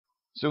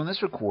So in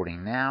this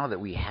recording, now that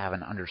we have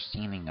an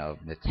understanding of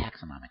the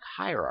taxonomic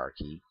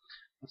hierarchy,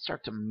 let's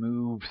start to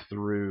move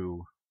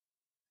through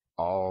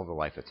all the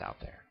life that's out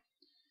there,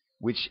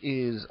 which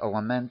is a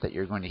lament that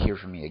you're going to hear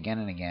from me again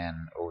and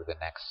again over the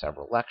next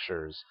several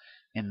lectures,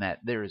 in that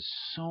there is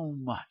so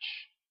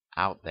much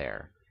out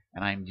there,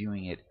 and I'm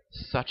doing it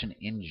such an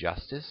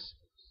injustice.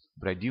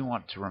 But I do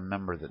want to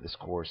remember that this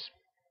course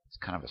is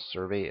kind of a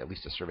survey, at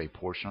least a survey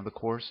portion of the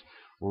course,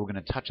 where we're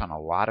going to touch on a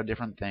lot of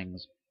different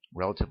things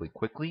relatively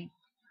quickly,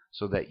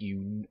 so that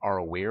you are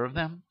aware of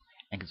them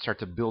and can start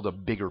to build a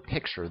bigger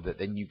picture that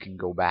then you can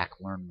go back,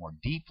 learn more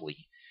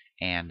deeply,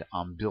 and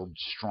build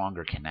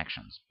stronger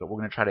connections. But we're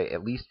going to try to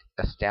at least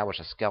establish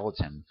a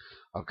skeleton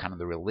of kind of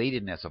the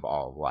relatedness of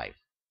all of life.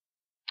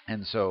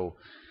 And so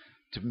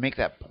to make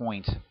that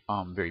point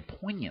very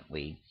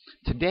poignantly,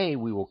 today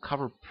we will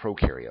cover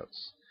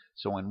prokaryotes.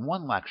 So in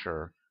one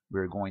lecture,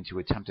 we're going to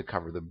attempt to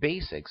cover the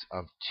basics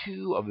of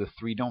 2 of the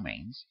 3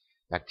 domains,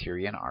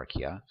 bacteria and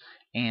archaea,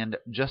 and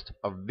just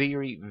a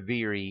very,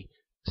 very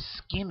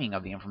skimming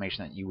of the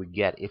information that you would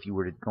get if you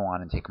were to go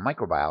on and take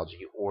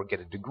microbiology or get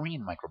a degree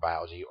in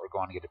microbiology or go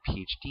on and get a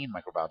PhD in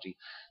microbiology.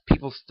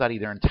 People study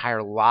their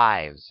entire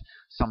lives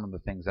some of the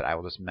things that I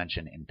will just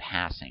mention in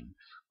passing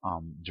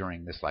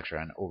during this lecture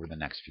and over the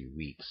next few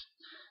weeks.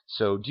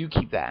 So do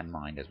keep that in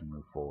mind as we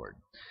move forward.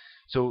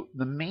 So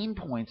the main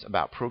points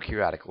about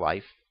prokaryotic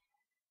life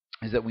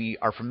is that we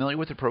are familiar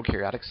with the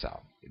prokaryotic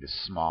cell. It is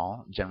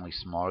small, generally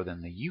smaller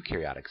than the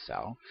eukaryotic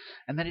cell,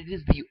 and that it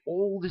is the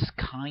oldest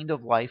kind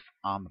of life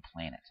on the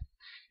planet.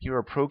 Here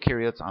are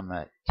prokaryotes on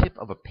the tip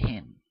of a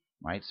pin,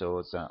 right? So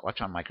it's an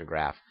electron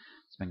micrograph.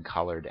 It's been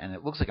colored, and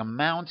it looks like a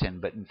mountain,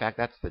 but in fact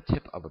that's the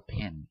tip of a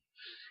pin.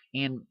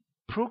 And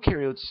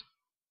prokaryotes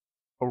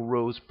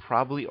arose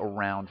probably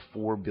around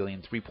 4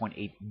 billion,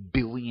 3.8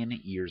 billion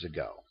years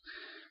ago.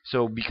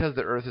 So because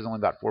the Earth is only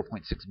about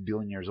 4.6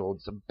 billion years old,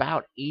 it's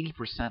about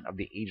 80% of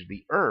the age of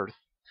the Earth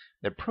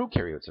that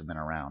prokaryotes have been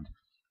around,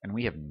 and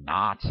we have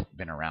not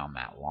been around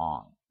that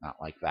long, not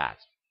like that.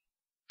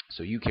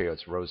 So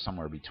eukaryotes rose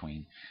somewhere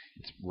between,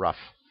 it's rough,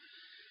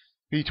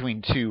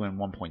 between 2 and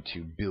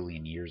 1.2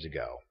 billion years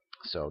ago.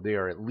 So they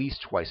are at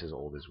least twice as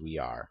old as we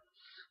are.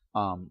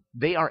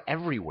 They are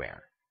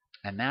everywhere,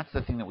 and that's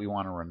the thing that we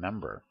want to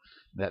remember,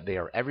 that they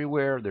are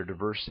everywhere. Their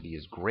diversity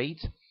is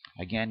great.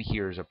 Again,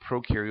 here's a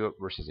prokaryote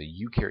versus a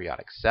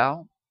eukaryotic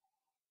cell.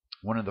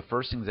 One of the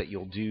first things that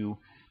you'll do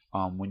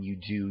when you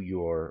do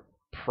your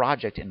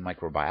project in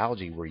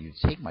microbiology, where you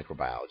take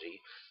microbiology,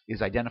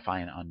 is identify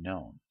an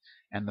unknown.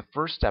 And the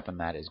first step in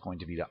that is going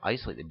to be to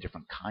isolate the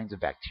different kinds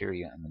of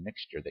bacteria and the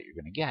mixture that you're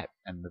going to get.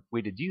 And the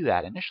way to do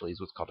that initially is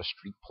what's called a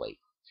streak plate.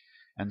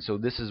 And so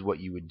this is what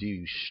you would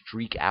do: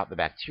 streak out the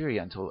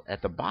bacteria until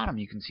at the bottom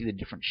you can see the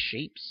different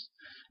shapes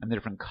and the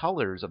different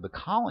colors of the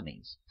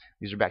colonies.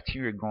 These are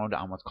bacteria grown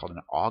on what's called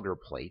an agar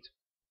plate,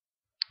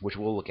 which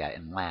we'll look at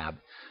in lab.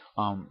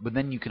 But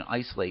then you can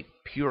isolate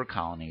pure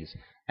colonies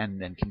and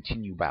then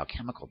continue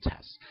biochemical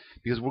tests.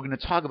 Because we're going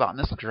to talk about in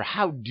this lecture,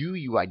 how do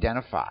you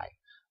identify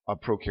a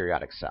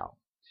prokaryotic cell?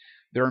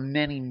 There are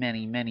many,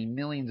 many, many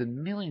millions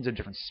and millions of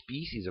different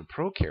species of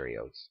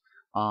prokaryotes.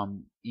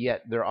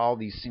 Yet they're all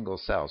these single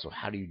cells, so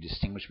how do you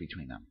distinguish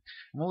between them?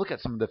 And we'll look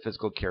at some of the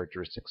physical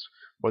characteristics,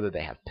 whether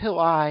they have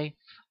pili,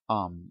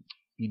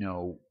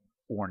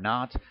 or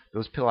not.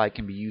 Those pili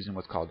can be used in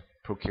what's called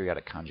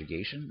prokaryotic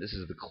conjugation. This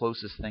is the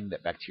closest thing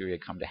that bacteria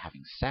come to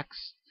having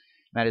sex.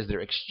 That is, they're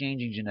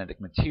exchanging genetic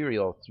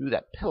material through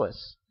that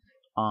pilus,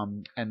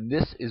 and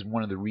this is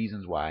one of the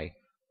reasons why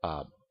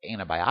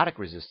antibiotic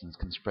resistance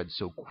can spread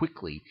so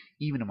quickly,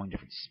 even among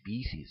different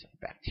species of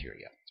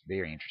bacteria. It's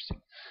very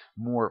interesting.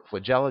 More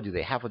flagella. Do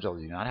they have flagella?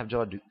 Do they not have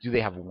flagella? Do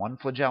they have one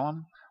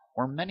flagellum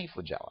or many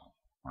flagella?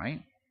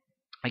 Right?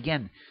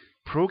 Again,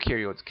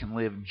 prokaryotes can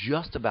live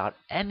just about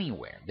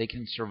anywhere. They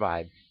can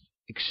survive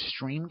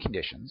extreme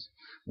conditions.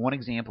 One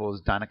example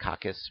is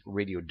Deinococcus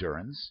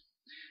radiodurans.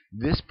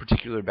 This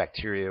particular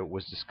bacteria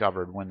was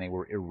discovered when they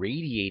were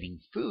irradiating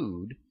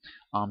food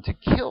to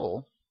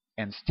kill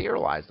and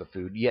sterilize the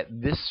food, yet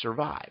this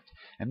survived.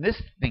 And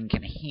this thing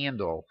can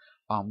handle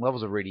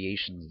levels of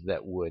radiations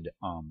that would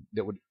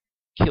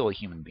kill a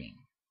human being.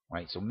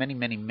 Right? So many,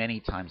 many, many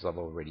times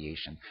level of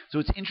radiation. So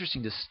it's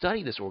interesting to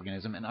study this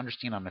organism and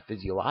understand on a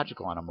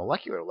physiological, on a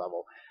molecular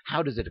level,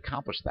 how does it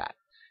accomplish that?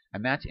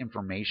 And that's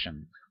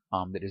information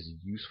that is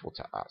useful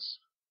to us.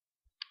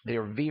 They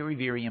are very,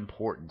 very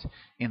important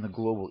in the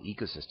global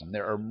ecosystem.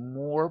 There are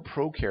more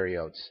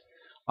prokaryotes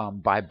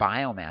by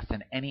biomass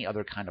than any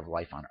other kind of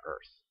life on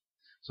Earth.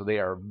 So they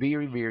are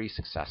very, very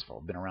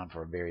successful, been around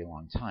for a very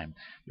long time.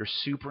 They're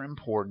super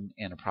important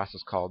in a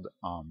process called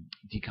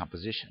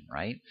decomposition,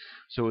 right?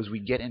 So as we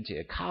get into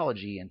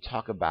ecology and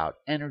talk about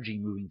energy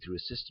moving through a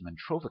system and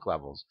trophic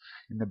levels,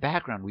 in the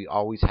background we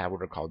always have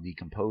what are called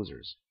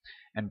decomposers.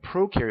 And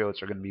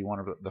prokaryotes are going to be one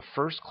of the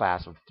first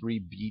class of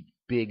 3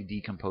 big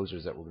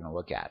decomposers that we're going to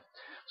look at.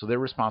 So they're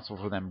responsible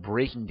for them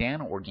breaking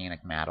down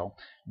organic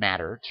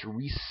matter to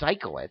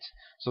recycle it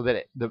so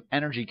that the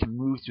energy can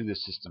move through the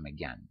system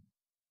again.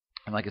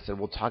 And like I said,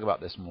 we'll talk about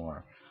this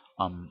more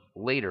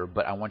later,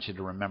 but I want you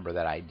to remember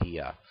that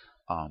idea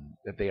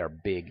that they are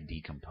big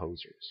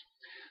decomposers.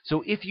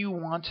 So if you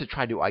want to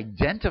try to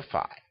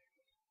identify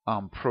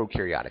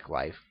prokaryotic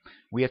life,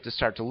 we have to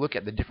start to look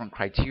at the different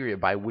criteria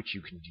by which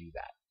you can do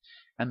that.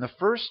 And the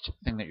first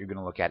thing that you're going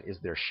to look at is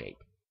their shape.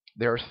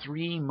 There are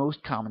three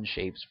most common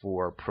shapes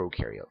for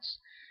prokaryotes,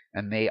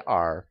 and they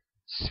are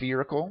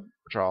spherical,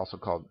 which are also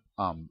called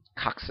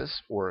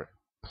coccus or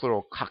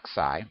plural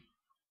cocci,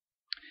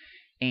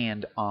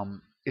 and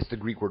it's the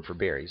Greek word for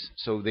berries.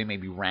 So they may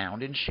be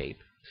round in shape.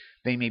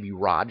 They may be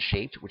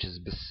rod-shaped, which is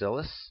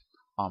bacillus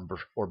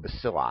or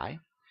bacilli.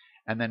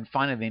 And then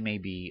finally, they may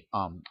be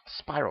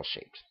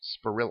spiral-shaped,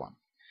 spirillum.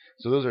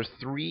 So those are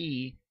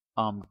three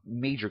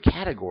major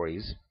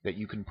categories that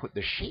you can put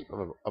the shape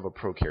of a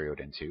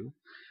prokaryote into.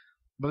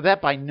 But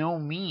that by no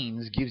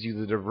means gives you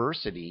the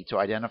diversity to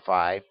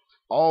identify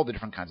all the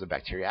different kinds of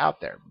bacteria out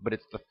there. But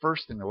it's the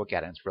first thing to look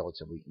at, and it's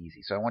relatively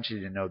easy. So I want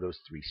you to know those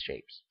three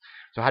shapes.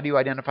 So how do you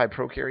identify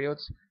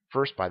prokaryotes?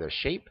 First, by their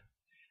shape.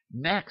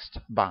 Next,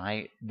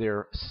 by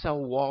their cell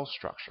wall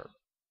structure.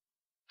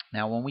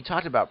 Now, when we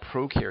talked about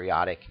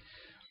prokaryotic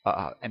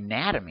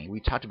anatomy, we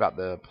talked about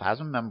the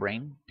plasma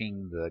membrane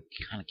being the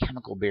kind of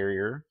chemical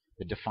barrier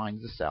that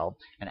defines the cell,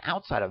 and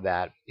outside of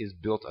that is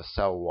built a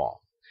cell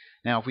wall.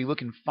 Now, if we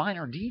look in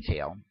finer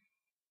detail,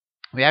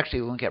 we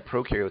actually look at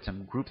prokaryotes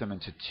and group them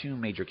into two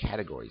major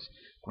categories,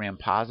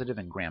 gram-positive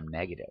and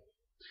gram-negative.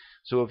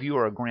 So if you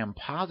are a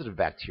gram-positive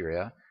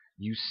bacteria,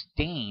 you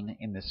stain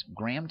in this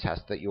gram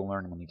test that you'll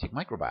learn when you take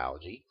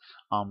microbiology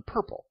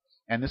purple.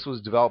 And this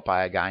was developed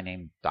by a guy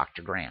named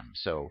Dr. Graham,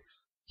 so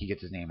he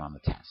gets his name on the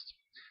test.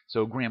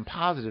 So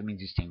gram-positive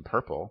means you stain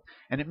purple,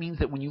 and it means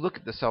that when you look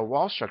at the cell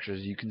wall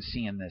structures, you can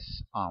see in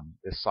this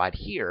slide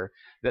here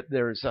that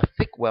there's a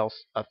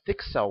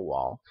thick cell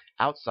wall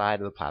outside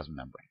of the plasma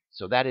membrane.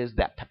 So that is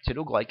that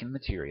peptidoglycan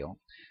material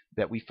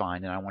that we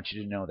find, and I want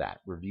you to know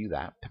that, review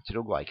that,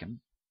 peptidoglycan.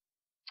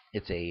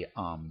 It's a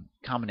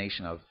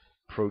combination of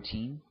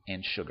protein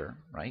and sugar,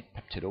 right,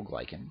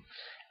 peptidoglycan.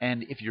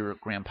 And if you're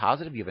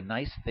gram-positive, you have a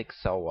nice thick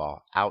cell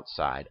wall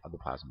outside of the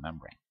plasma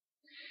membrane.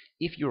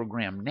 If you're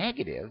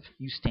gram-negative,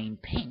 you stain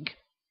pink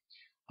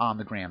on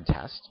the gram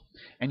test,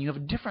 and you have a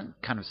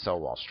different kind of cell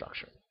wall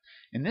structure.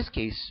 In this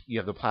case, you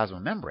have the plasma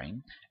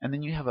membrane, and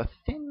then you have a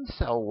thin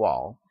cell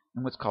wall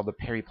in what's called the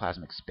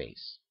periplasmic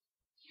space.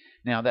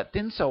 Now, that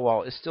thin cell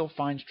wall is still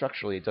fine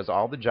structurally. It does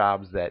all the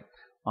jobs that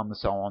the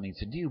cell wall needs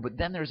to do, but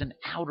then there's an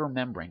outer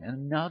membrane,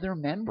 another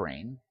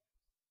membrane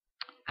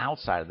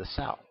outside of the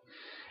cell.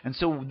 And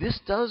so this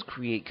does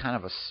create kind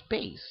of a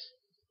space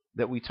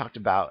that we talked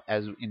about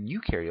as in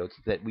eukaryotes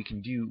that we can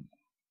do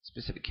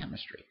specific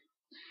chemistry.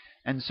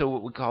 And so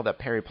what we call that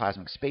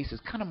periplasmic space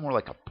is kind of more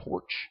like a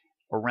porch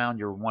around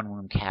your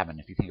one-room cabin,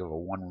 if you think of a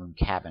one-room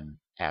cabin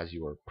as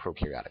your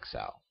prokaryotic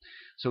cell.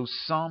 So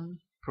some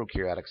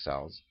prokaryotic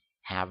cells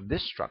have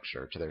this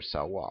structure to their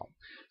cell wall.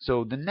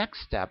 So the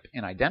next step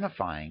in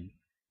identifying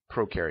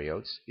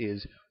prokaryotes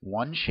is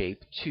 1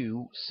 shape,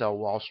 2 cell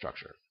wall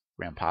structure,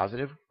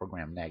 gram-positive or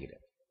gram-negative.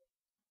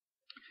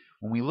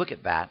 When we look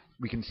at that,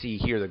 we can see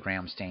here the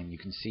gram stain. You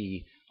can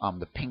see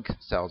the pink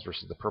cells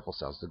versus the purple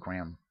cells, the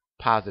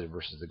gram-positive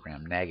versus the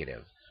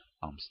gram-negative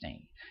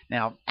stain.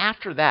 Now,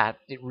 after that,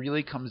 it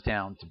really comes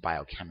down to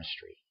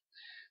biochemistry.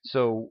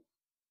 So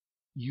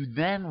you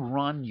then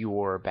run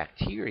your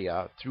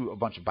bacteria through a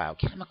bunch of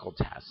biochemical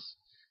tests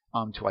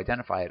to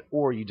identify it,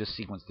 or you just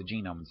sequence the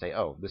genome and say,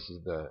 oh, this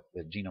is the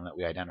genome that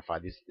we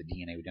identified, this is the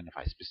DNA we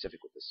identify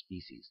specific with the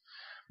species.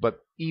 But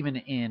even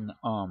in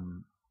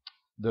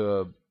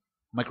the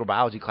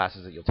microbiology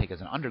classes that you'll take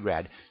as an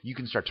undergrad, you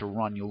can start to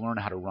run, you'll learn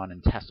how to run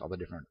and test all the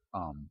different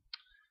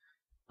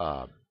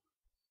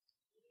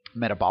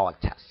metabolic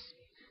tests.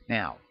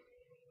 Now,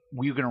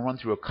 we're going to run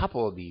through a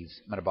couple of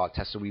these metabolic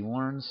tests, so we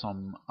learn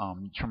some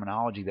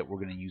terminology that we're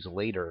going to use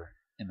later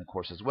in the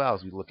course as well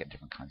as we look at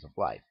different kinds of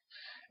life.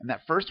 And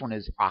that first one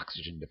is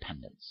oxygen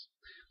dependence.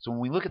 So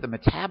when we look at the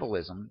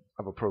metabolism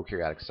of a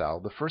prokaryotic cell,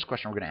 the first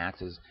question we're going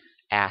to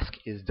ask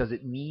is does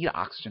it need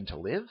oxygen to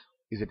live?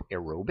 Is it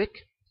aerobic?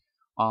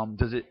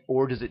 Does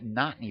it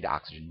not need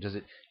oxygen? Does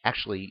it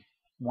actually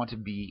want to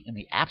be in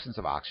the absence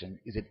of oxygen?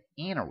 Is it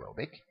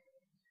anaerobic?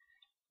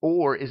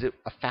 Or is it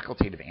a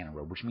facultative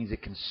anaerobe, which means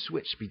it can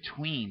switch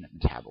between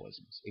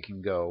metabolisms? It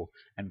can go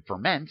and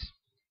ferment,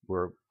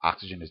 where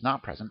oxygen is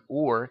not present,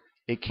 or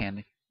it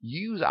can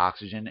use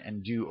oxygen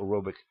and do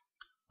aerobic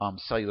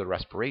cellular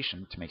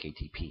respiration to make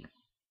ATP.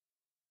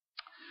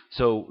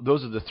 So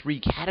those are the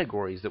three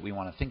categories that we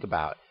want to think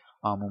about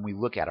when we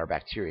look at our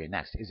bacteria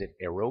next. Is it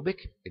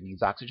aerobic? It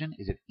needs oxygen.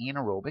 Is it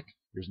anaerobic?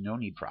 There's no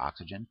need for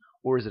oxygen.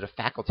 Or is it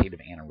a facultative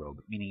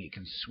anaerobe, meaning it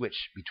can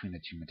switch between the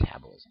two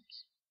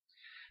metabolisms?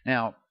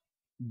 Now,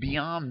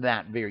 beyond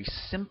that very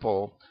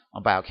simple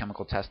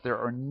biochemical test, there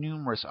are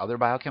numerous other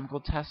biochemical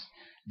tests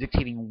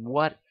dictating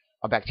what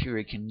a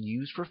bacteria can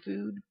use for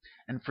food.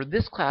 And for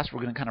this class,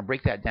 we're going to kind of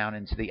break that down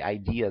into the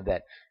idea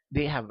that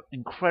they have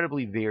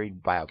incredibly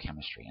varied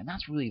biochemistry. And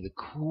that's really the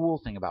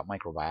cool thing about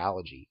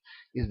microbiology,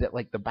 is that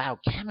like the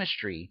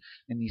biochemistry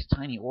in these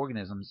tiny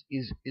organisms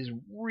is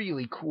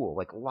really cool,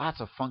 like lots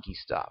of funky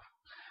stuff.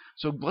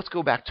 So let's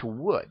go back to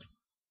wood.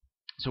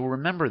 So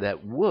remember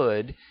that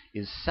wood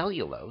is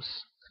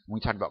cellulose. When we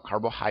talk about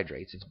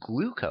carbohydrates, it's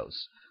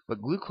glucose,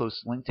 but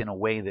glucose linked in a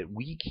way that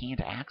we can't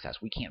access.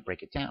 We can't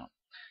break it down.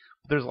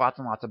 But there's lots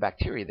and lots of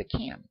bacteria that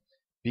can,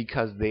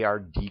 because they are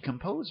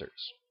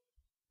decomposers.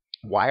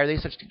 Why are they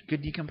such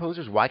good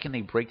decomposers? Why can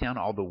they break down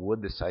all the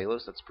wood, the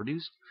cellulose that's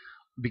produced?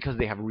 Because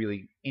they have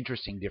really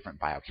interesting different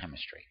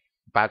biochemistry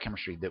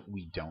that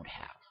we don't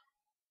have.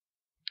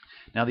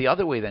 Now, the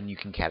other way then you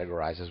can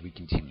categorize as we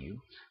continue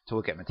to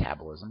look at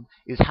metabolism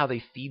is how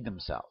they feed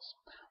themselves.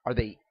 Are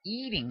they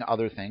eating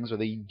other things? Are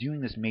they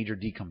doing this major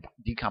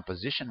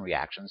decomposition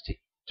reactions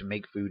to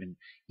make food and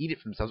eat it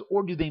for themselves?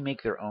 Or do they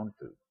make their own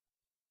food?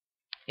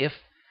 If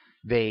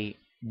they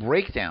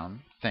break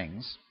down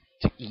things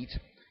to eat,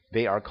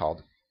 they are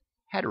called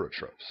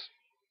heterotrophs.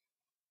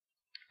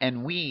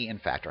 And we, in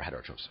fact, are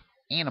heterotrophs.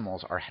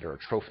 Animals are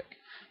heterotrophic.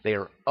 They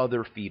are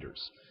other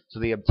feeders. So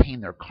they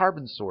obtain their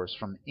carbon source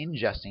from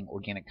ingesting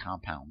organic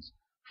compounds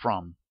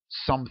from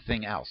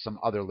something else, some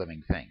other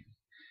living thing.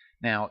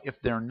 Now, if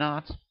they're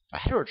not a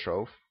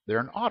heterotroph, they're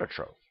an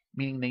autotroph,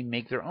 meaning they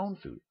make their own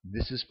food.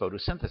 This is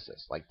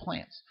photosynthesis, like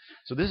plants.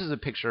 So this is a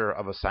picture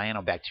of a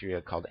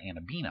cyanobacteria called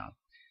Anabina.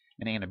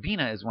 And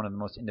Anabina is one of the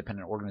most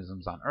independent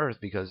organisms on Earth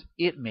because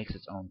it makes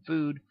its own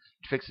food,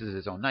 it fixes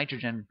its own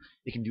nitrogen,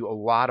 it can do a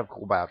lot of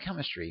cool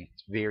biochemistry.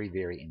 It's very,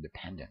 very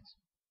independent.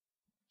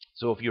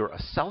 So if you're a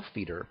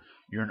self-feeder,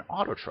 you're an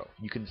autotroph.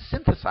 You can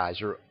synthesize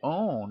your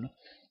own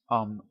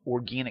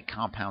organic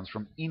compounds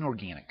from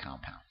inorganic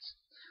compounds.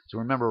 So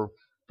remember,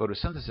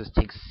 photosynthesis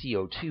takes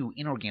CO2,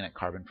 inorganic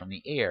carbon, from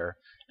the air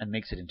and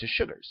makes it into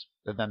sugars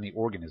that then the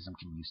organism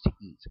can use to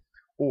eat.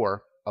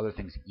 Or other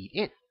things eat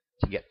it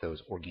to get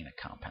those organic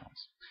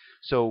compounds.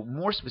 So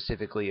more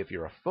specifically, if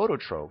you're a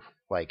phototroph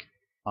like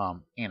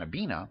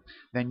Anabina,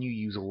 then you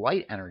use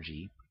light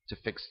energy to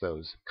fix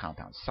those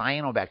compounds.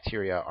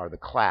 Cyanobacteria are the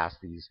class,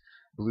 these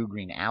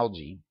blue-green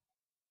algae,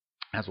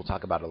 as we'll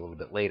talk about a little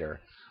bit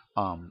later,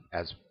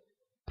 as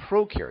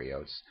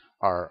prokaryotes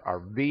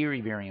are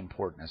very, very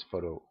important as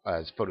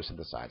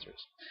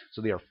photosynthesizers.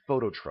 So they are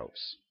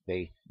phototrophs.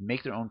 They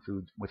make their own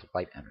food with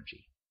light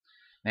energy.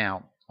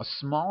 Now, a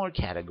smaller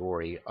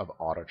category of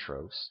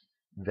autotrophs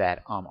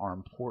that are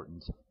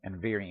important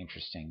and very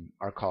interesting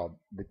are called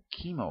the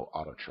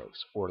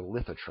chemoautotrophs or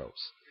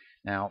lithotrophs.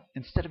 Now,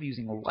 instead of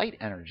using light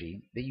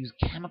energy, they use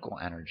chemical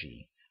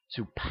energy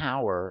to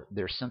power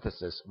their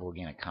synthesis of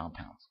organic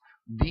compounds.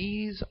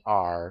 These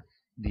are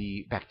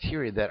the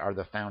bacteria that are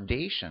the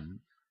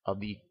foundation of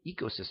the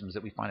ecosystems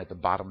that we find at the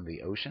bottom of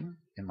the ocean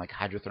in like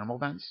hydrothermal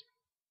vents.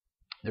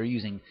 They're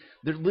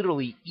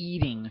literally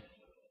eating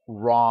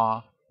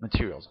raw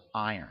materials,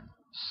 iron,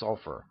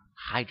 sulfur,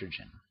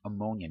 hydrogen,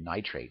 ammonia,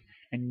 nitrate,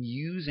 and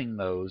using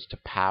those to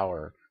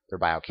power their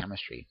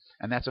biochemistry.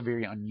 And that's a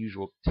very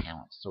unusual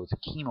talent. So it's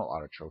a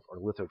chemoautotroph or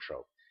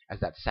lithotroph as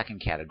that second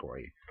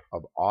category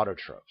of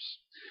autotrophs.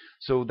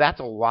 So that's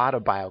a lot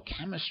of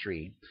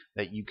biochemistry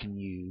that you can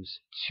use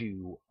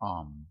to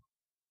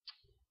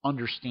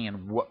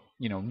understand what,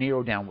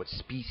 narrow down what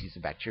species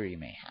of bacteria you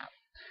may have.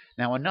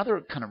 Now,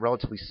 another kind of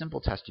relatively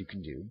simple test you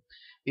can do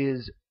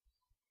is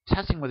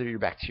testing whether your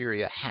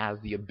bacteria has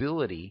the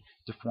ability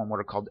to form what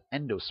are called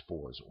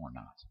endospores or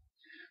not.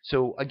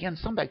 So again,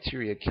 some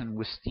bacteria can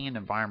withstand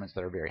environments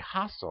that are very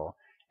hostile,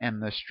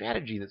 and the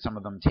strategy that some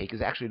of them take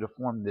is actually to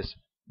form this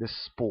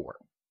spore,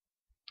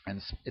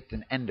 and it's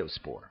an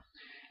endospore.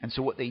 And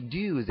so what they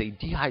do is they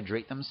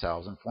dehydrate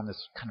themselves and form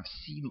this kind of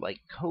seed-like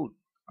coat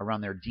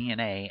around their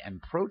DNA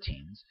and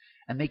proteins,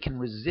 and they can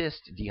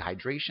resist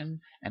dehydration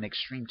and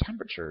extreme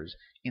temperatures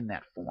in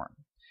that form.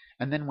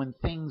 And then when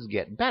things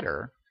get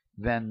better,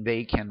 then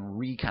they can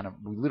we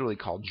literally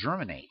call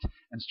germinate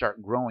and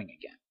start growing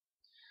again.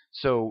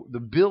 So the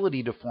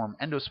ability to form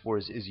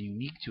endospores is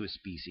unique to a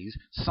species.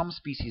 Some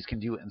species can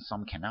do it and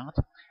some cannot,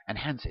 and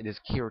hence it is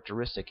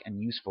characteristic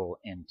and useful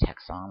in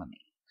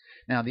taxonomy.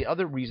 Now, the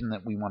other reason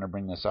that we want to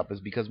bring this up is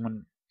because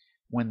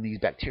when these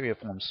bacteria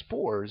form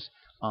spores,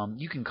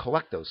 you can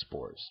collect those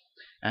spores,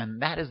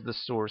 and that is the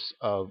source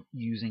of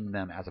using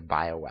them as a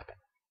bioweapon.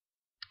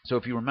 So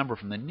if you remember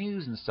from the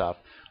news and stuff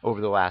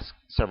over the last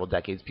several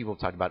decades, people have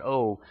talked about,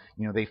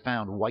 they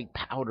found white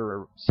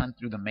powder sent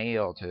through the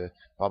mail to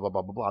blah, blah,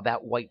 blah, blah, blah.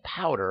 That white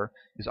powder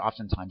is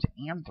oftentimes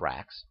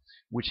anthrax,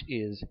 which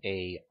is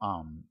a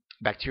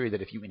bacteria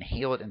that if you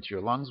inhale it into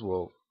your lungs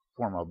will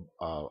form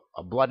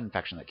a blood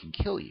infection that can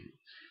kill you.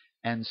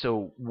 And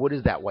so what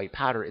is that white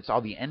powder? It's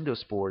all the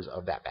endospores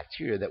of that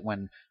bacteria that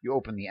when you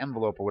open the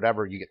envelope or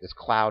whatever, you get this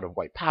cloud of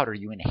white powder,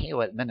 you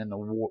inhale it, and then in the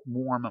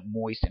warm,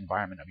 moist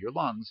environment of your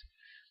lungs,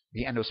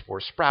 the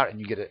endospores sprout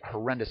and you get a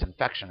horrendous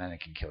infection and it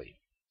can kill you.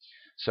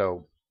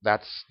 So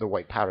that's the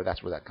white powder.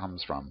 That's where that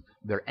comes from.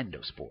 They're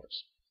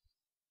endospores.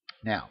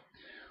 Now,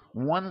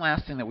 One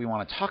last thing that we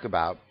want to talk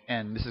about,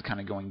 and this is kind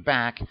of going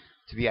back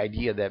to the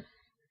idea that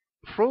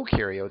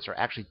prokaryotes are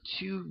actually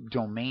two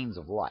domains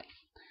of life.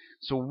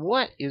 So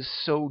what is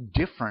so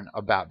different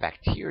about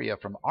bacteria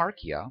from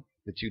archaea,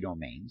 the two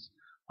domains,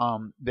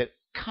 that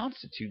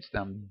constitutes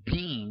them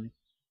being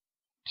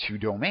two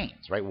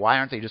domains, right? Why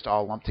aren't they just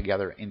all lumped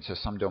together into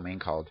some domain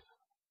called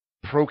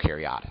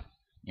prokaryote?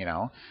 You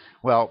know,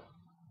 well,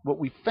 what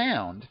we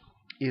found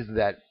is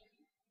that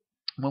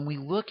when we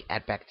look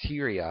at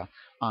bacteria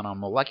on a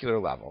molecular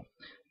level,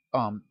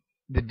 um,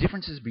 the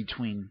differences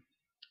between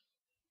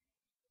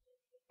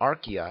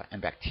archaea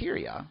and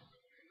bacteria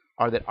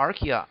are that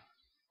archaea,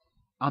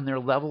 on their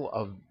level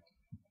of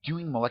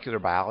doing molecular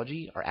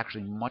biology, are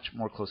actually much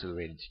more closely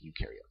related to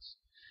eukaryotes.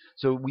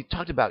 So we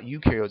talked about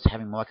eukaryotes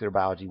having molecular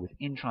biology with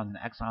introns and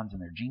exons in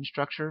their gene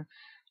structure.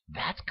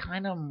 That's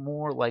kind of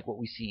more like what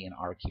we see in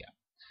archaea.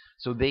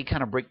 So they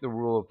kind of break the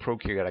rule of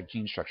prokaryotic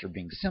gene structure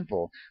being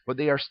simple, but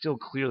they are still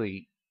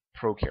clearly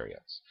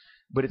prokaryotes.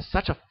 But it's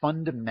such a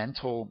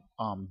fundamental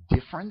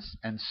difference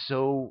and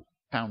so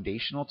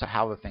foundational to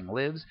how the thing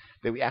lives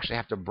that we actually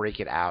have to break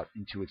it out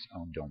into its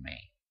own domain.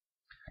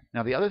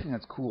 Now, the other thing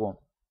that's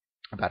cool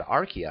about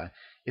archaea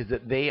is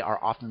that they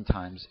are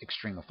oftentimes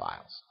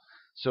extremophiles.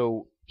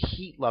 So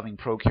heat-loving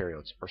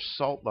prokaryotes, or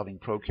salt-loving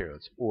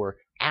prokaryotes, or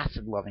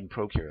acid-loving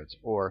prokaryotes,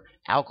 or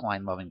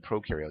alkaline-loving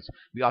prokaryotes,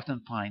 we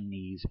often find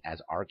these as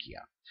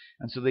archaea.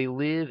 And so they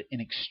live in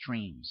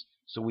extremes,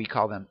 so we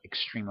call them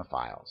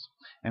extremophiles.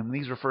 And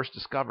these were first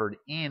discovered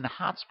in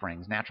hot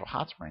springs, natural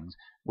hot springs,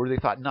 where they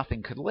thought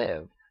nothing could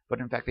live. But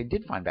in fact, they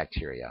did find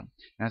bacteria.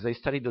 And as they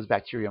studied those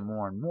bacteria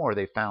more and more,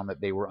 they found that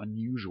they were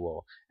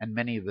unusual. And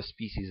many of the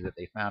species that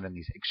they found in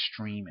these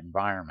extreme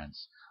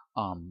environments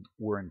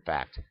were, in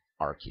fact,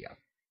 archaea.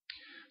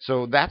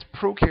 So that's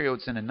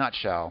prokaryotes in a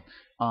nutshell.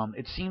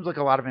 It seems like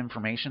a lot of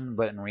information,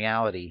 but in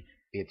reality,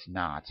 it's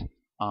not.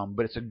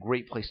 But it's a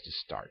great place to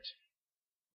start.